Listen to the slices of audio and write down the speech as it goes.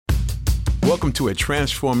Welcome to A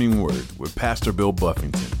Transforming Word with Pastor Bill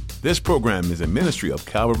Buffington. This program is a ministry of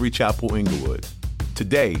Calvary Chapel, Inglewood.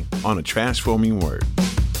 Today on A Transforming Word.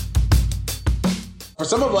 For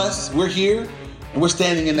some of us, we're here and we're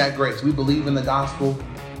standing in that grace. We believe in the gospel,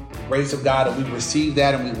 the grace of God, and we receive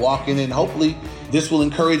that and we walk in it. And hopefully this will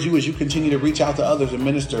encourage you as you continue to reach out to others and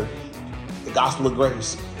minister the gospel of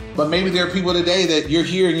grace. But maybe there are people today that you're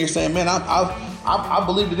here and you're saying, man, I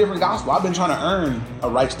believe a different gospel. I've been trying to earn a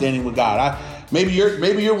right standing with God. Maybe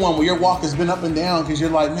you're one where your walk has been up and down because you're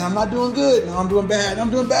like, man, I'm not doing good. No, I'm doing bad. I'm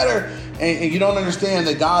doing better. And you don't understand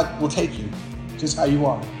that God will take you just how you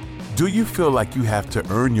are. Do you feel like you have to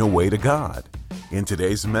earn your way to God? In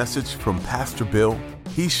today's message from Pastor Bill,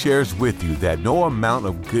 he shares with you that no amount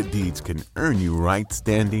of good deeds can earn you right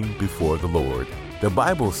standing before the Lord. The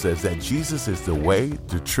Bible says that Jesus is the way,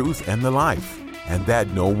 the truth, and the life, and that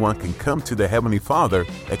no one can come to the Heavenly Father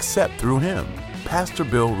except through Him. Pastor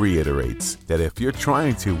Bill reiterates that if you're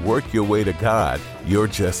trying to work your way to God, you're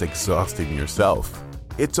just exhausting yourself.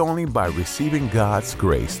 It's only by receiving God's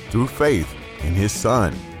grace through faith in His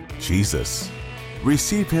Son, Jesus.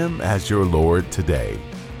 Receive Him as your Lord today.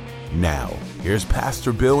 Now, here's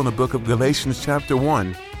Pastor Bill in the book of Galatians chapter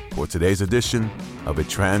 1 for today's edition of A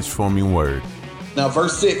Transforming Word. Now,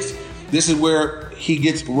 verse 6, this is where he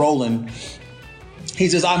gets rolling. He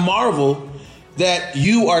says, I marvel that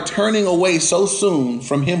you are turning away so soon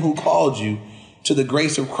from Him who called you to the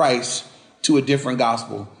grace of Christ to a different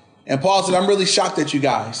gospel. And Paul said, I'm really shocked at you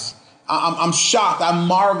guys. I'm shocked. I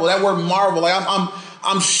marvel. That word marvel. Like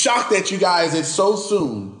I'm shocked at you guys that so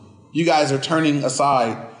soon you guys are turning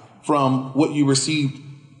aside from what you received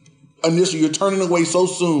initially. You're turning away so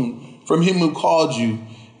soon from Him who called you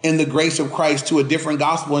in the grace of Christ to a different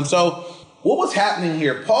gospel. And so what was happening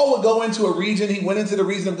here? Paul would go into a region. He went into the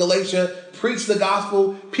region of Galatia, preached the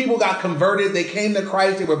gospel. People got converted. They came to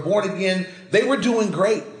Christ. They were born again. They were doing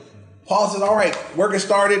great. Paul says, all right, working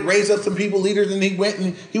started, raised up some people, leaders, and he went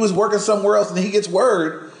and he was working somewhere else. And he gets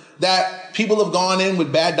word that people have gone in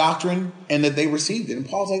with bad doctrine and that they received it. And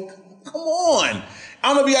Paul's like, come on. I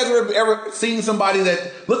don't know if you guys have ever seen somebody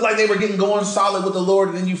that looked like they were getting going solid with the Lord,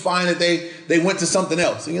 and then you find that they went to something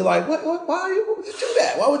else. And you're like, why would you do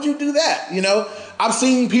that? Why would you do that? You know, I've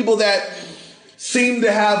seen people that seem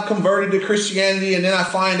to have converted to Christianity, and then I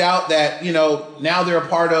find out that, you know, now they're a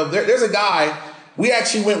part of, there's a guy, we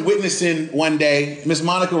actually went witnessing one day, Miss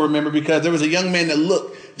Monica will remember, because there was a young man that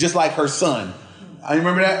looked just like her son. I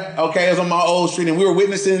remember that? Okay, it was on my old street, and we were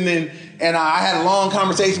witnessing, and I had a long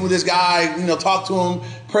conversation with this guy, you know, talked to him,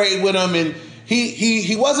 prayed with him, and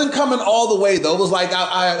he wasn't coming all the way, though. It was like,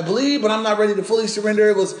 I believe, but I'm not ready to fully surrender.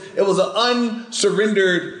 It was an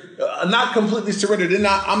unsurrendered, not completely surrendered. And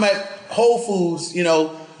I'm at Whole Foods, you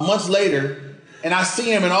know, months later, and I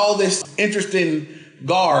see him in all this interesting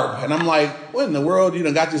garb, and I'm like, what in the world you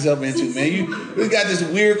done got yourself into, man? You got this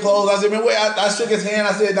weird clothes. I said, man, wait, I shook his hand.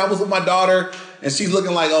 I said, that was with my daughter. And she's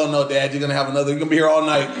looking like, oh no, Dad, you're going to be here all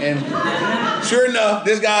night. And sure enough,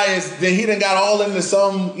 this guy he done got all into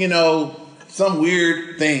some, you know, some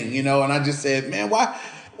weird thing, you know. And I just said, man, why,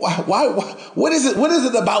 what is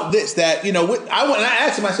it about this that, you know, I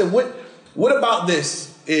asked him, I said, what about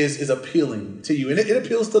this is appealing to you? And it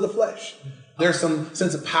appeals to the flesh. There's some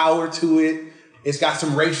sense of power to it. It's got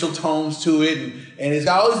some racial tones to it. And it's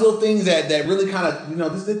got all these little things that really kind of, you know,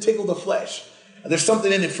 this tickle the flesh. There's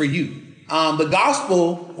something in it for you. The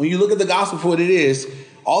gospel, when you look at the gospel for what it is,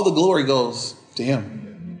 all the glory goes to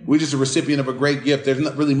Him. We're just a recipient of a great gift. There's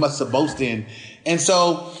not really much to boast in. And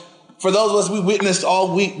so for those of us we witnessed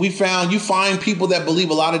all week, you find people that believe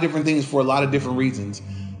a lot of different things for a lot of different reasons.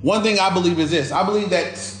 One thing I believe is this. I believe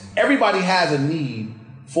that everybody has a need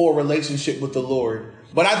for a relationship with the Lord.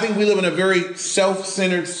 But I think we live in a very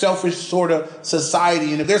self-centered, selfish sort of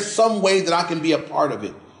society. And if there's some way that I can be a part of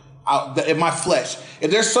it, in my flesh,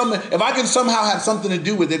 if I can somehow have something to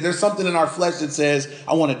do with it, there's something in our flesh that says,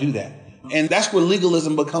 I want to do that. And that's where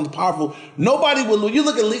legalism becomes powerful. When you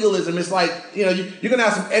look at legalism, it's like, you know, you're going to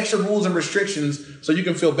have some extra rules and restrictions so you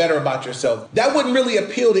can feel better about yourself. That wouldn't really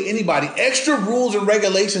appeal to anybody. Extra rules and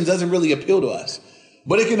regulations doesn't really appeal to us.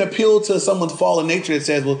 But it can appeal to someone's fallen nature that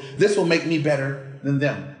says, well, this will make me better than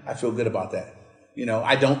them. I feel good about that. You know,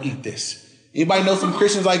 I don't eat this. Anybody know some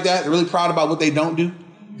Christians like that? They're really proud about what they don't do.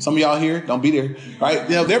 Some of y'all here, don't be there, right?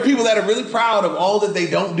 You know, there are people that are really proud of all that they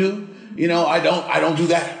don't do. You know, I don't do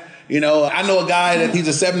that. You know, I know a guy that he's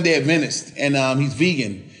a 7-day Adventist and he's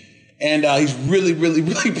vegan. And he's really, really,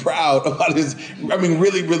 really proud about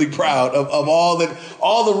really, really proud of all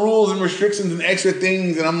the rules and restrictions and extra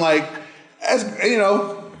things. And I'm like, that's, you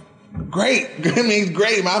know, great. I mean, it's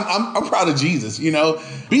great. I'm proud of Jesus, you know.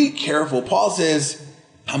 Be careful. Paul says,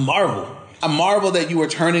 I marvel I marvel that you are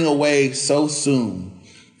turning away so soon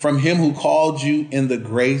from him who called you in the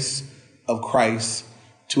grace of Christ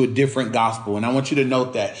to a different gospel. And I want you to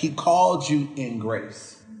note that he called you in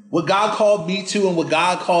grace. What God called me to and what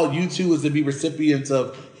God called you to is to be recipients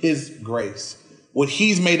of his grace. What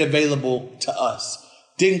he's made available to us.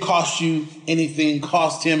 Didn't cost you anything,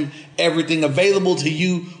 cost him everything, available to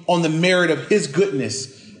you on the merit of his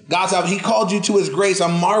goodness. God's out. He called you to his grace. I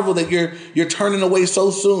marvel that you're turning away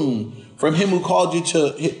so soon from him who called you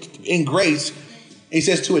to in grace. He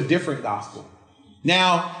says to a different gospel.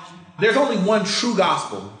 Now, there's only one true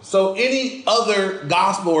gospel. So any other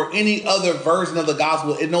gospel or any other version of the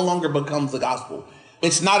gospel, it no longer becomes the gospel.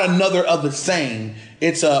 It's not another of the same.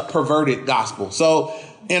 It's a perverted gospel. So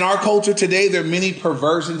in our culture today, there are many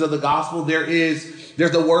perversions of the gospel. There's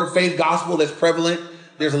the word faith gospel that's prevalent.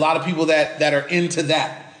 There's a lot of people that are into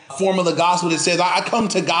that form of the gospel that says, I come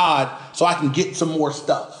to God so I can get some more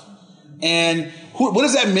stuff. And what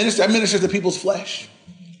does that minister? That ministers to people's flesh.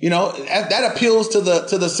 You know, that appeals to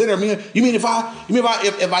the sinner. You mean if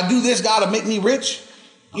I do this, God will make me rich?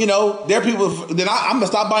 You know, there are people, then I'm going to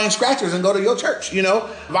stop buying scratchers and go to your church. You know,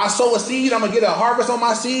 if I sow a seed, I'm going to get a harvest on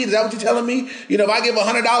my seed. Is that what you're telling me? You know, if I give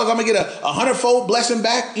 $100, I'm going to get a 100-fold blessing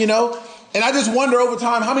back, you know. And I just wonder over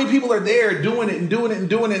time how many people are there doing it, and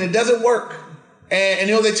it doesn't work. And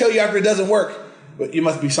you know, they tell you after it doesn't work, but it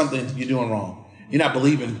must be something you're doing wrong. You're not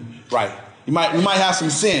believing right. You might have some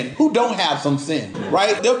sin. Who don't have some sin,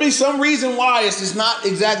 right? There'll be some reason why it's just not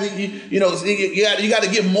exactly, you got to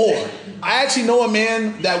give more. I actually know a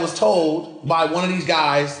man that was told by one of these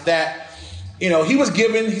guys that, you know, he was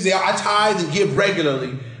given, he said, I tithe and give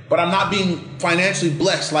regularly, but I'm not being financially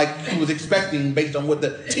blessed like he was expecting based on what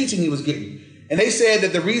the teaching he was getting. And they said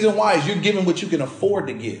that the reason why is you're giving what you can afford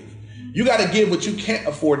to give. You got to give what you can't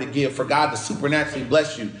afford to give for God to supernaturally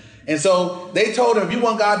bless you. And so they told him, if you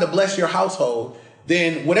want God to bless your household,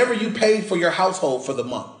 then whatever you pay for your household for the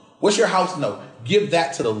month, what's your house note? Give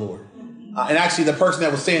that to the Lord. And actually, the person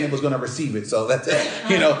that was saying it was going to receive it. So that's it.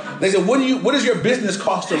 You know, they said, what does your business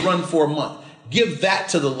cost to run for a month? Give that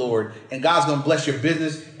to the Lord, and God's going to bless your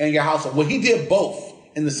business and your household. Well, he did both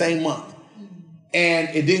in the same month, and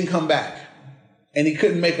it didn't come back. And he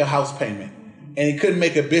couldn't make a house payment, and he couldn't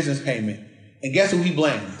make a business payment. And guess who he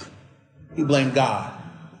blamed? He blamed God.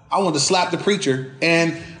 I wanted to slap the preacher.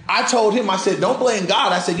 And I told him, I said, don't blame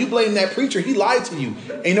God. I said, you blame that preacher. He lied to you.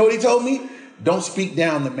 And you know what he told me? Don't speak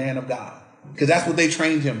down the man of God. Because that's what they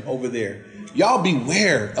trained him over there. Y'all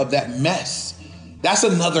beware of that mess. That's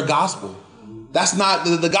another gospel. That's not,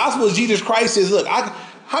 the gospel of Jesus Christ says, look,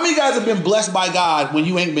 how many guys have been blessed by God when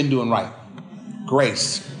you ain't been doing right?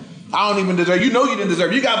 Grace. I don't even deserve, you know you didn't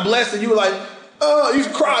deserve. You got blessed and you were like, oh, you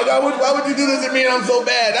cried. Why would you do this to me? And I'm so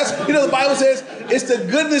bad. That's, you know, the Bible says it's the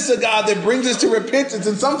goodness of God that brings us to repentance.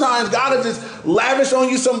 And sometimes God will just lavish on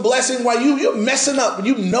you some blessing while you're messing up and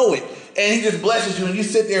you know it. And he just blesses you and you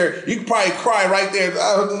sit there. You can probably cry right there.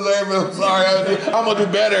 I don't deserve it. I'm sorry. I'm going to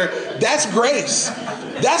do better. That's grace.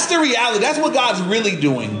 That's the reality. That's what God's really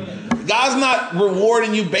doing. God's not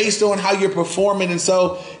rewarding you based on how you're performing. And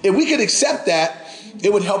so if we could accept that,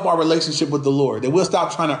 it would help our relationship with the Lord. That we'll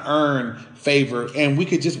stop trying to earn favor and we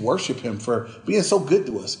could just worship him for being so good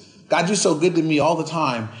to us. God, you're so good to me all the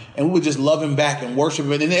time. And we would just love him back and worship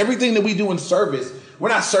him. And everything that we do in service, we're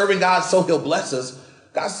not serving God so he'll bless us.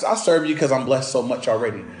 God, I serve you because I'm blessed so much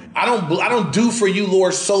already. I don't do for you,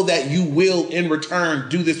 Lord, so that you will in return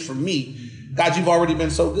do this for me. God, you've already been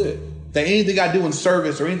so good. That anything I do in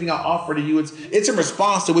service or anything I offer to you, it's in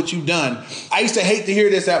response to what you've done. I used to hate to hear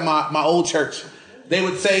this at my old church. They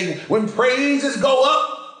would say, when praises go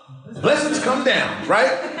up, blessings come down,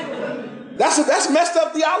 right? That's messed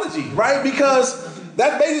up theology, right? Because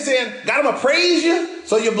that's basically saying, God, I'm going to praise you,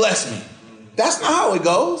 so you bless me. That's not how it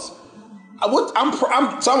goes. I'm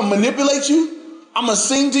going to manipulate you. I'm going to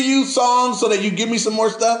sing to you songs so that you give me some more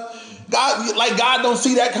stuff. God don't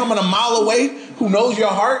see that coming a mile away, who knows your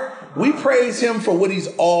heart. We praise him for what he's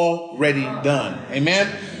already done.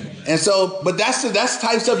 Amen. And so, but that's the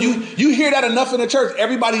type of stuff you hear that enough in the church.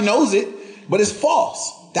 Everybody knows it, but it's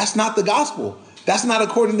false. That's not the gospel. That's not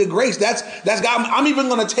according to grace. That's God. I'm even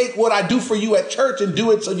going to take what I do for you at church and do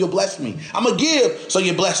it so you'll bless me. I'm going to give so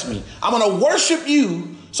you bless me. I'm going to worship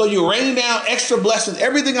you so you rain down extra blessings.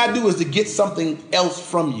 Everything I do is to get something else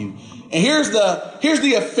from you. And here's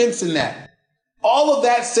the offense in that. All of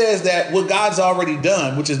that says that what God's already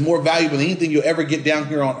done, which is more valuable than anything you'll ever get down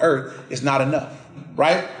here on earth, is not enough,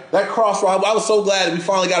 right? That cross, I was so glad that we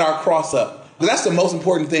finally got our cross up. Because that's the most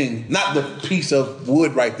important thing, not the piece of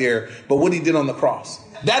wood right there, but what he did on the cross.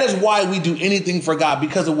 That is why we do anything for God,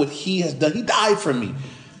 because of what he has done. He died for me.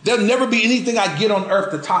 There'll never be anything I get on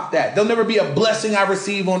earth to top that. There'll never be a blessing I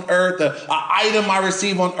receive on earth, an item I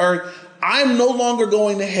receive on earth. I'm no longer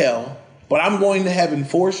going to hell, but I'm going to heaven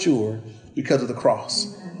for sure because of the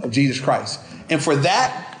cross of Jesus Christ. And for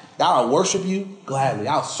that, I'll worship you gladly.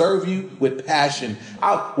 I'll serve you with passion.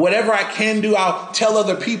 Whatever I can do, I'll tell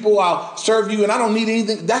other people, I'll serve you. And I don't need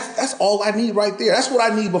anything. That's all I need right there. That's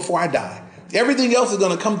what I need before I die. Everything else is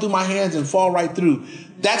going to come through my hands and fall right through.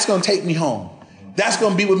 That's going to take me home. That's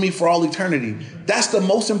going to be with me for all eternity. That's the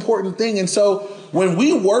most important thing. And so when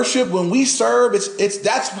we worship, when we serve,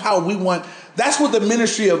 that's how we want. That's what the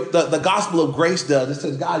ministry of the gospel of grace does. It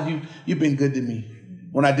says, God, you've been good to me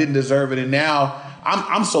when I didn't deserve it. And now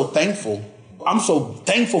I'm so thankful. I'm so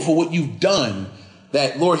thankful for what you've done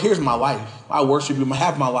that, Lord, here's my life. I worship you. I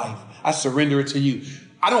have my life. I surrender it to you.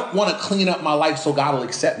 I don't want to clean up my life so God will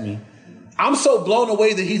accept me. I'm so blown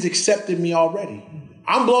away that he's accepted me already.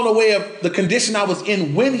 I'm blown away of the condition I was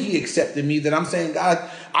in when he accepted me, that I'm saying, God,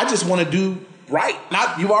 I just want to do right.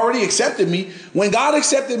 Not you've already accepted me. When God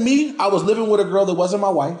accepted me, I was living with a girl that wasn't my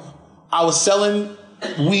wife. I was selling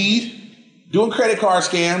weed, doing credit card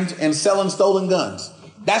scams, and selling stolen guns.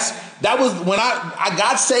 That was when I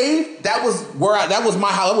got saved. That was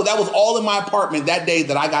my house. That was all in my apartment that day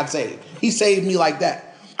that I got saved. He saved me like that.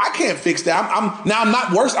 I can't fix that. I'm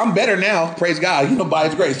not worse. I'm better now. Praise God. By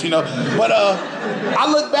his grace, But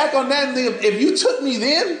I look back on that and think, if you took me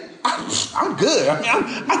then, I'm good.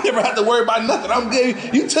 I never had to worry about nothing. I'm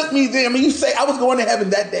good. You took me then. You say I was going to heaven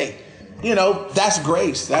that day. That's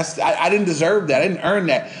grace. I didn't deserve that. I didn't earn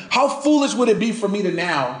that. How foolish would it be for me to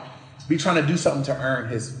now be trying to do something to earn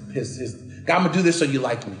his God, I'm going to do this so you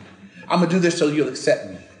like me. I'm going to do this so you'll accept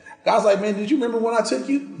me. God's like, man, did you remember when I took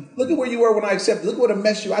you? Look at where you were when I accepted. Look what a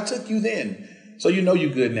mess I took you then. So you're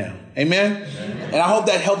good now. Amen? And I hope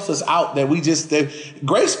that helps us out, that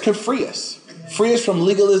grace can free us. Free us from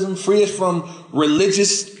legalism, free us from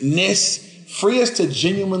religiousness, free us to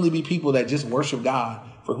genuinely be people that just worship God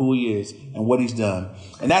for who he is and what he's done.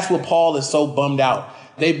 And that's what Paul is so bummed out.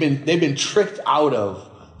 They've been tricked out of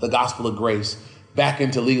the gospel of grace back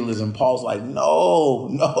into legalism. Paul's like, no.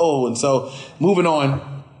 And so moving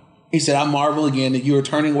on, he said, I marvel again that you are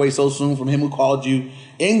turning away so soon from him who called you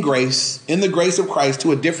in the grace of Christ,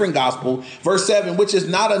 to a different gospel. Verse 7, which is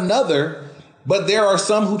not another, but there are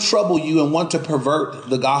some who trouble you and want to pervert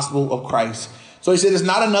the gospel of Christ. So he said, it's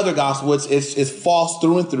not another gospel. It's false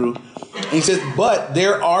through and through. And he says, but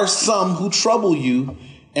there are some who trouble you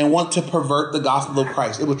and want to pervert the gospel of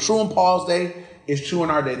Christ. It was true in Paul's day. It's true in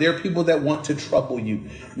our day. There are people that want to trouble you.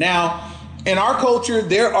 Now, in our culture,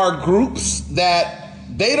 there are groups that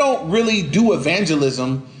they don't really do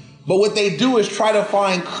evangelism, but what they do is try to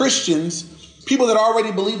find Christians, people that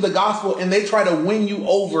already believe the gospel, and they try to win you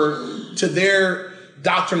over to their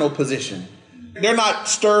doctrinal position. They're not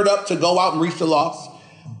stirred up to go out and reach the lost.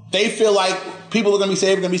 They feel like people are going to be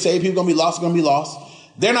saved, people are going to be lost.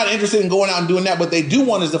 They're not interested in going out and doing that. What they do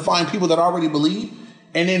want is to find people that already believe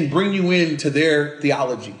and then bring you into their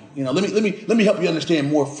theology. Let me help you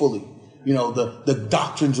understand more fully. The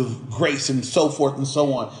doctrines of grace and so forth and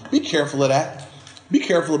so on. Be careful of that. Be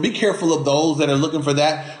careful of those that are looking for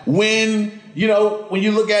that. When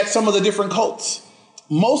you look at some of the different cults,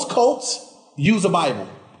 most cults use a Bible.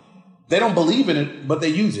 They don't believe in it, but they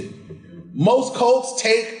use it. Most cults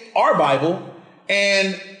take our Bible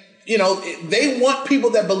and, they want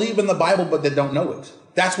people that believe in the Bible, but that don't know it.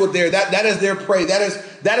 That's what that is their prey. That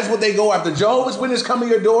is what they go after. Jehovah's Witnesses come to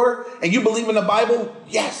your door and you believe in the Bible?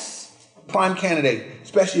 Yes. Prime candidate,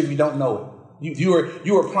 especially if you don't know it. You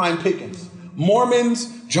are prime pickings.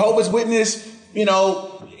 Mormons, Jehovah's Witness,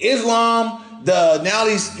 Islam, what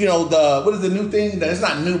is the new thing? It's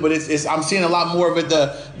not new, but it's I'm seeing a lot more of it.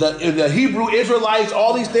 The Hebrew Israelites,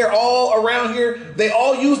 all these, they're all around here. They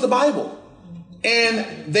all use the Bible.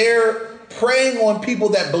 And they're preying on people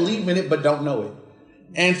that believe in it but don't know it.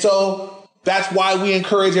 And so that's why we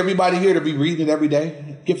encourage everybody here to be reading it every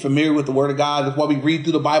day. Get familiar with the Word of God. That's why we read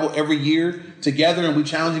through the Bible every year together, and we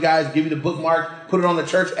challenge you guys, give you the bookmark, put it on the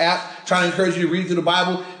church app, trying to encourage you to read through the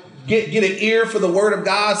Bible. Get an ear for the Word of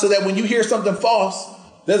God so that when you hear something false,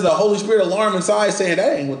 there's a Holy Spirit alarm inside saying,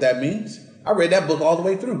 that ain't what that means. I read that book all the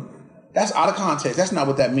way through. That's out of context. That's not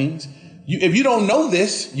what that means. If you don't know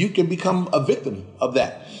this, you can become a victim of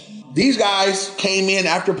that. These guys came in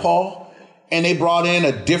after Paul, and they brought in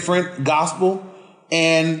a different gospel,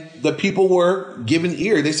 and the people were given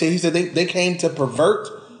ear. He said they came to pervert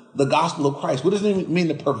the gospel of Christ. What does it mean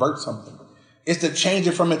to pervert something? It's to change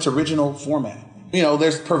it from its original format.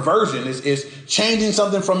 There's perversion. It's changing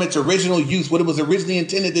something from its original use, what it was originally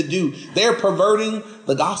intended to do. They're perverting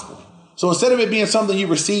the gospel. So instead of it being something you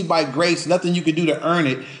receive by grace, nothing you can do to earn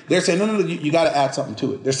it, they're saying, no, you got to add something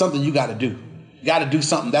to it. There's something you got to do. You got to do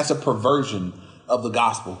something. That's a perversion of the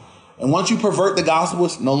gospel. And once you pervert the gospel,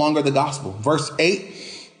 it's no longer the gospel. Verse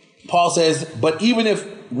 8, Paul says, but even if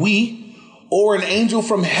we or an angel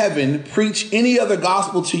from heaven preach any other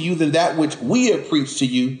gospel to you than that which we have preached to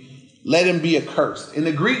you, let him be accursed. In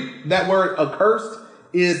the Greek, that word accursed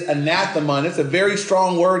is anathema. And it's a very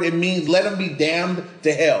strong word. It means let him be damned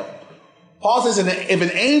to hell. Paul says if an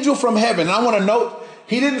angel from heaven, and I want to note,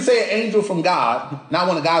 he didn't say an angel from God, not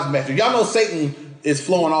one of God's messengers. Y'all know Satan is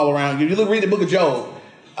flowing all around you. You read the book of Job.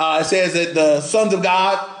 It says that the sons of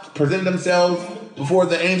God presented themselves before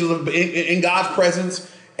the angels in God's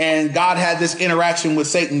presence, and God had this interaction with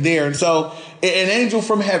Satan there. And so an angel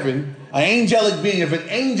from heaven, an angelic being, if an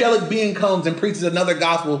angelic being comes and preaches another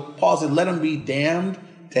gospel, Paul said, let him be damned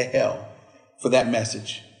to hell for that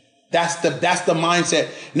message. That's the mindset.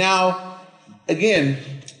 Now, again,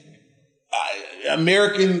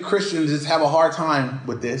 American Christians just have a hard time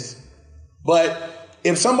with this. But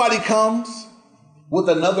if somebody comes with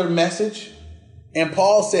another message, and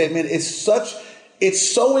Paul said, man, it's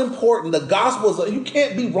so important. The gospel you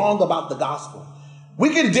can't be wrong about the gospel.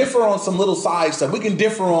 We can differ on some little side stuff. We can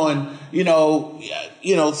differ on,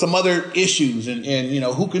 some other issues and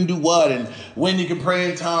who can do what and when you can pray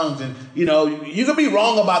in tongues. And, you can be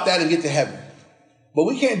wrong about that and get to heaven. But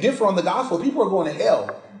we can't differ on the gospel. People are going to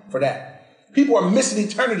hell for that. People are missing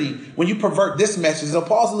eternity when you pervert this message. So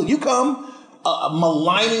Paul said, look, you come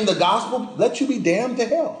maligning the gospel, let you be damned to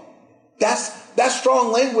hell. That's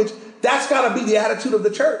strong language. That's got to be the attitude of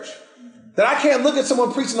the church. That I can't look at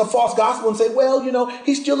someone preaching a false gospel and say, well,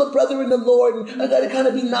 he's still a brother in the Lord and I got to kind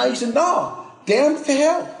of be nice. And no, damned to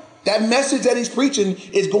hell. That message that he's preaching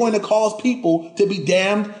is going to cause people to be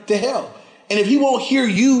damned to hell. And if he won't hear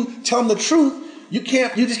you tell him the truth, you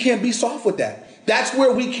just can't be soft with that. That's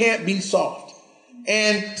where we can't be soft.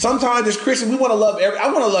 And sometimes as Christians, I want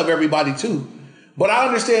to love everybody too. But I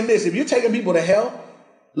understand this. If you're taking people to hell,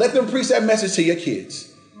 let them preach that message to your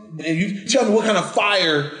kids. And you tell me what kind of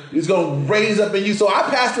fire is going to raise up in you. So I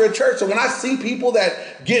pastor a church. So when I see people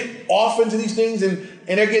that get off into these things and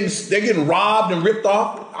they're getting robbed and ripped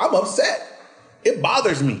off, I'm upset. It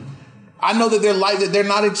bothers me. I know that they're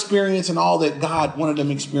not experiencing all that God wanted them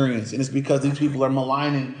to experience. And it's because these people are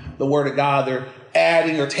maligning the word of God. They're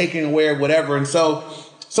adding or taking away or whatever. And so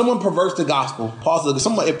someone perverts the gospel. Paul says,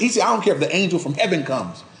 I don't care if the angel from heaven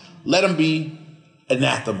comes. Let him be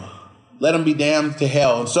anathema. Let him be damned to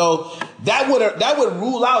hell. And so that would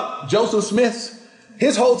rule out Joseph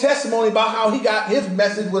his whole testimony about how he got his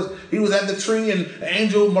message was he was at the tree and the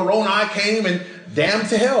angel Moroni came and damned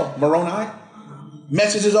to hell. Moroni,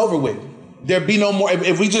 message is over with. There'd be no more.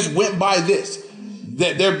 If we just went by this,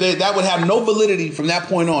 that would have no validity from that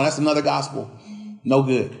point on. That's another gospel. No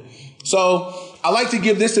good. So I like to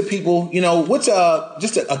give this to people. What's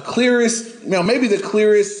just a clearest, maybe the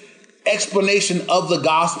clearest explanation of the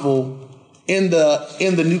gospel in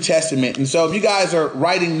the New Testament. And so if you guys are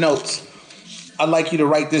writing notes, I'd like you to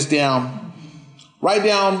write this down. Write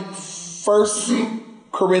down 1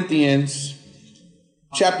 Corinthians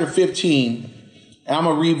chapter 15. And I'm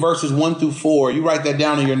going to read verses 1 through 4. You write that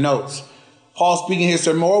down in your notes. Paul speaking here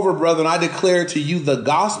said, moreover, brethren, I declare to you the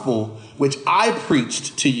gospel which I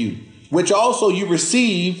preached to you, which also you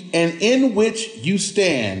received and in which you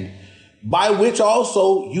stand, by which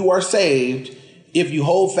also you are saved, if you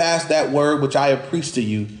hold fast that word which I have preached to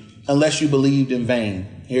you, unless you believed in vain.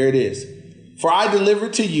 Here it is. For I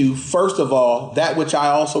delivered to you, first of all, that which I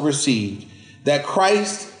also received, that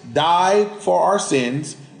Christ died for our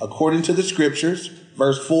sins, according to the scriptures,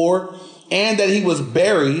 verse 4, and that he was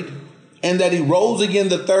buried, and that he rose again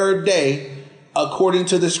the third day, according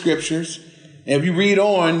to the scriptures. And if you read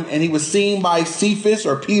on, and he was seen by Cephas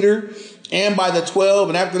or Peter, and by the 12,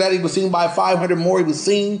 and after that he was seen by 500 more, he was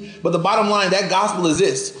seen. But the bottom line, that gospel is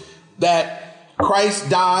this, that Christ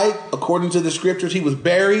died according to the scriptures. He was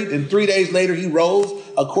buried, and 3 days later he rose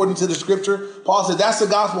according to the scripture. Paul said, that's the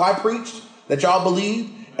gospel I preached, that y'all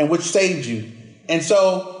believed, and which saved you. And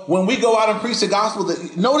so when we go out and preach the gospel,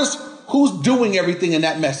 notice who's doing everything in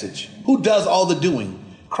that message. Who does all the doing?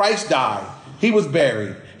 Christ died. He was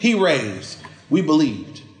buried. He raised. We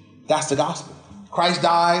believed. That's the gospel. Christ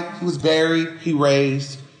died. He was buried. He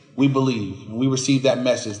raised. We believe. And we received that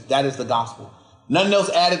message. That is the gospel. Nothing else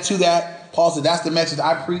added to that. Paul said, that's the message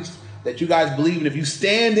I preached that you guys believe. And if you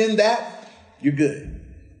stand in that, you're good.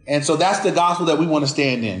 And so that's the gospel that we want to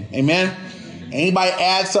stand in. Amen. Anybody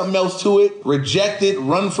add something else to it, reject it,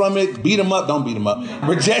 run from it, beat them up. Don't beat them up.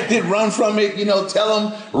 Reject it, run from it, tell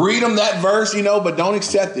them, read them that verse, but don't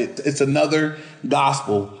accept it. It's another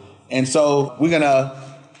gospel. And so we're going to,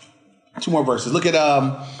 2 more verses. Look at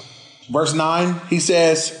verse 9. He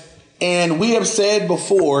says, and we have said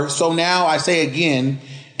before, so now I say again,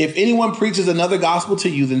 if anyone preaches another gospel to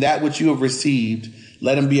you than that which you have received,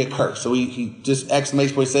 let him be accursed. So he just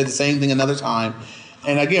exclamation point said the same thing another time.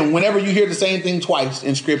 And again, whenever you hear the same thing twice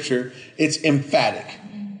in scripture, it's emphatic.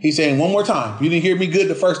 He's saying one more time. You didn't hear me good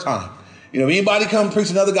the first time. If anybody come preach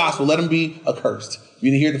another gospel, let him be accursed. You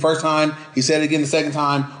didn't hear it the first time. He said it again the second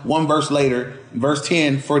time, one verse later, verse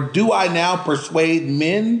 10, for do I now persuade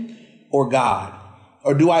men or God?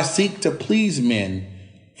 Or do I seek to please men?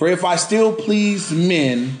 For if I still please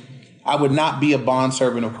men, I would not be a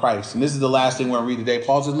bondservant of Christ. And this is the last thing we're going to read today.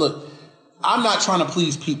 Paul says, look, I'm not trying to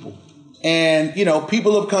please people. And,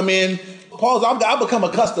 people have come in. Paul says, I've become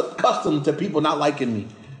accustomed to people not liking me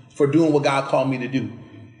for doing what God called me to do. And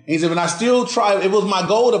he said, when I still try, if it was my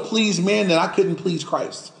goal to please men, then I couldn't please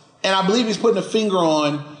Christ. And I believe he's putting a finger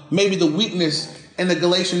on maybe the weakness in the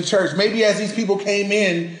Galatian church. Maybe as these people came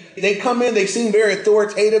in, they come in, they seem very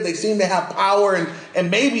authoritative. They seem to have power,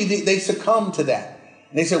 and maybe they succumb to that.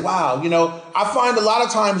 And they said, wow, I find a lot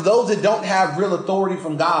of times those that don't have real authority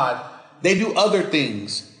from God, they do other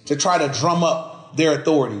things to try to drum up their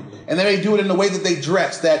authority. And they may do it in the way that they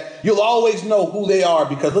dress, that you'll always know who they are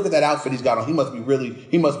because look at that outfit he's got on. He must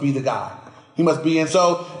be the guy. He must be. And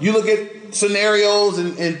so you look at scenarios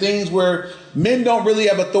and things where men don't really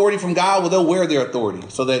have authority from God. Well, they'll wear their authority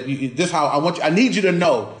so that I need you to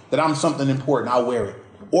know that I'm something important. I'll wear it,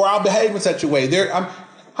 or I'll behave in such a way.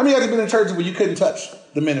 How many of you guys have been in churches where you couldn't touch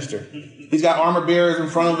the minister? He's got armor bearers in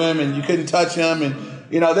front of him and you couldn't touch him. And,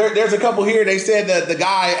 there's a couple here. They said that the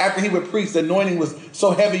guy, after he would preach, the anointing was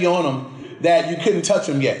so heavy on him that you couldn't touch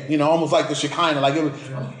him yet. Almost like the Shekinah. Like it was,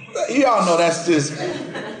 y'all know that's just,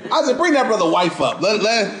 I said, bring that brother wife up.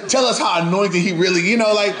 Let tell us how anointed he really,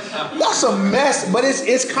 that's a mess, but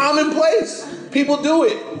it's commonplace. People do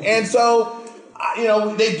it. And so,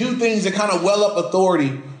 they do things that kind of well up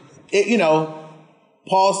authority.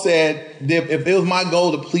 Paul said, if it was my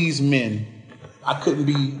goal to please men, I couldn't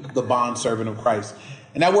be the bondservant of Christ.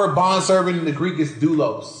 And that word bondservant in the Greek is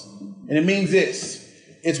doulos. And it means this.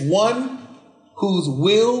 It's one whose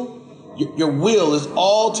will, your will is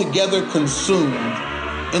altogether consumed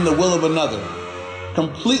in the will of another.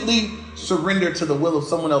 Completely surrendered to the will of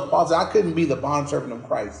someone else. Paul said, I couldn't be the bondservant of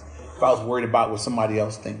Christ if I was worried about what somebody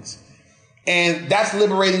else thinks. And that's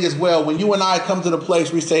liberating as well. When you and I come to the place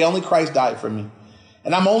where we say, only Christ died for me.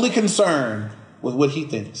 And I'm only concerned with what he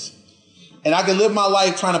thinks. And I can live my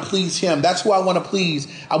life trying to please him. That's who I want to please.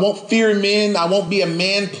 I won't fear men. I won't be a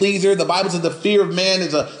man pleaser. The Bible says the fear of man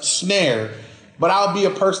is a snare. But I'll be a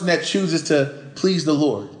person that chooses to please the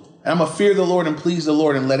Lord. And I'm going to fear the Lord and please the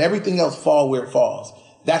Lord and let everything else fall where it falls.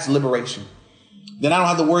 That's liberation. Then I don't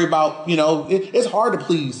have to worry about, it's hard to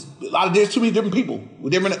please. There's too many different people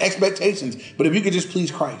with different expectations. But if you could just please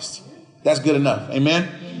Christ, that's good enough. Amen?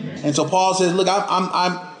 And so Paul says, look,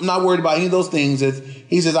 I'm not worried about any of those things.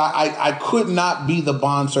 He says, I could not be the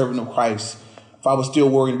bondservant of Christ if I was still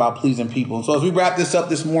worrying about pleasing people. And so as we wrap this up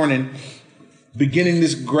this morning, beginning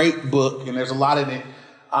this great book, and there's a lot in it,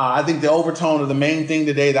 I think the overtone of the main thing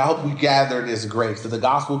today that I hope we gathered is grace, that the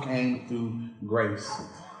gospel came through grace.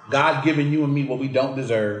 God giving you and me what we don't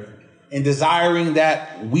deserve and desiring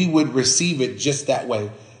that we would receive it just that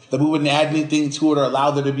way, that we wouldn't add anything to it or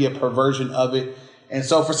allow there to be a perversion of it. And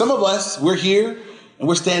so for some of us, we're here and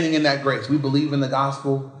we're standing in that grace. We believe in the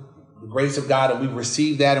gospel, the grace of God, and we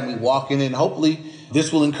receive that and we walk in it. And hopefully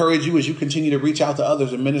this will encourage you as you continue to reach out to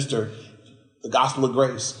others and minister the gospel of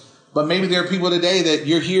grace. But maybe there are people today that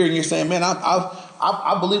you're here and you're saying, man,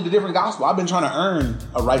 I believed a different gospel. I've been trying to earn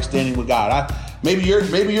a right standing with God. Maybe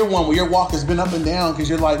you're one where your walk has been up and down because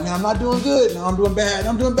you're like, man, I'm not doing good. No, I'm doing bad.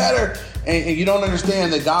 I'm doing better. And you don't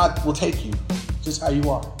understand that God will take you just how you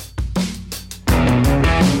are.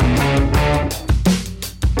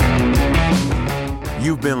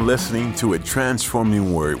 You've been listening to A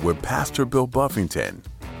Transforming Word with Pastor Bill Buffington.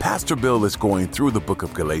 Pastor Bill is going through the book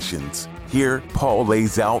of Galatians. Here, Paul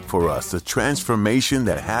lays out for us the transformation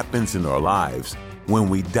that happens in our lives when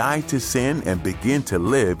we die to sin and begin to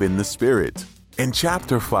live in the Spirit. In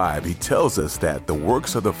chapter 5, he tells us that the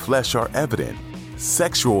works of the flesh are evident: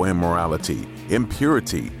 sexual immorality,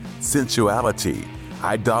 impurity, sensuality,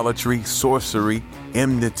 idolatry, sorcery,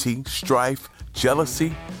 enmity, strife,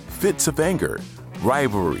 jealousy, fits of anger,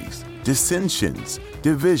 rivalries, dissensions,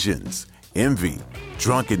 divisions, envy,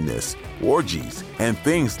 drunkenness, orgies, and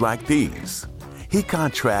things like these. He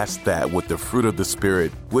contrasts that with the fruit of the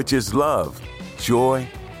Spirit, which is love, joy,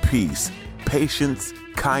 peace, patience,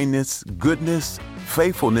 kindness, goodness,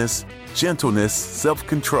 faithfulness, gentleness,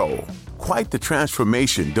 self-control. Quite the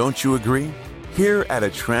transformation, don't you agree? Here at A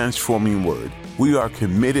Transforming Word, we are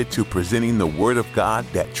committed to presenting the Word of God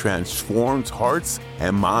that transforms hearts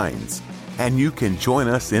and minds, and you can join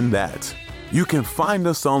us in that. You can find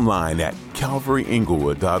us online at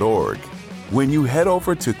calvaryinglewood.org. When you head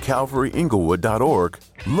over to calvaryinglewood.org,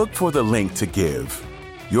 look for the link to give.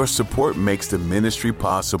 Your support makes the ministry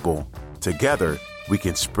possible. Together, we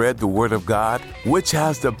can spread the Word of God, which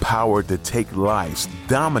has the power to take lives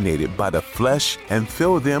dominated by the flesh and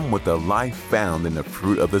fill them with the life found in the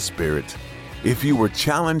fruit of the Spirit. If you were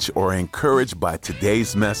challenged or encouraged by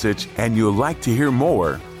today's message and you'd like to hear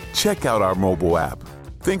more, check out our mobile app.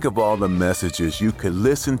 Think of all the messages you could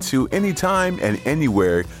listen to anytime and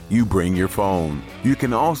anywhere you bring your phone. You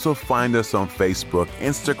can also find us on Facebook,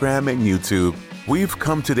 Instagram, and YouTube. We've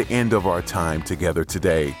come to the end of our time together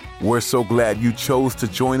today. We're so glad you chose to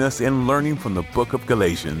join us in learning from the book of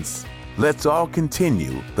Galatians. Let's all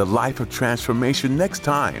continue the life of transformation next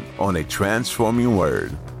time on A Transforming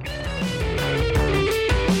Word.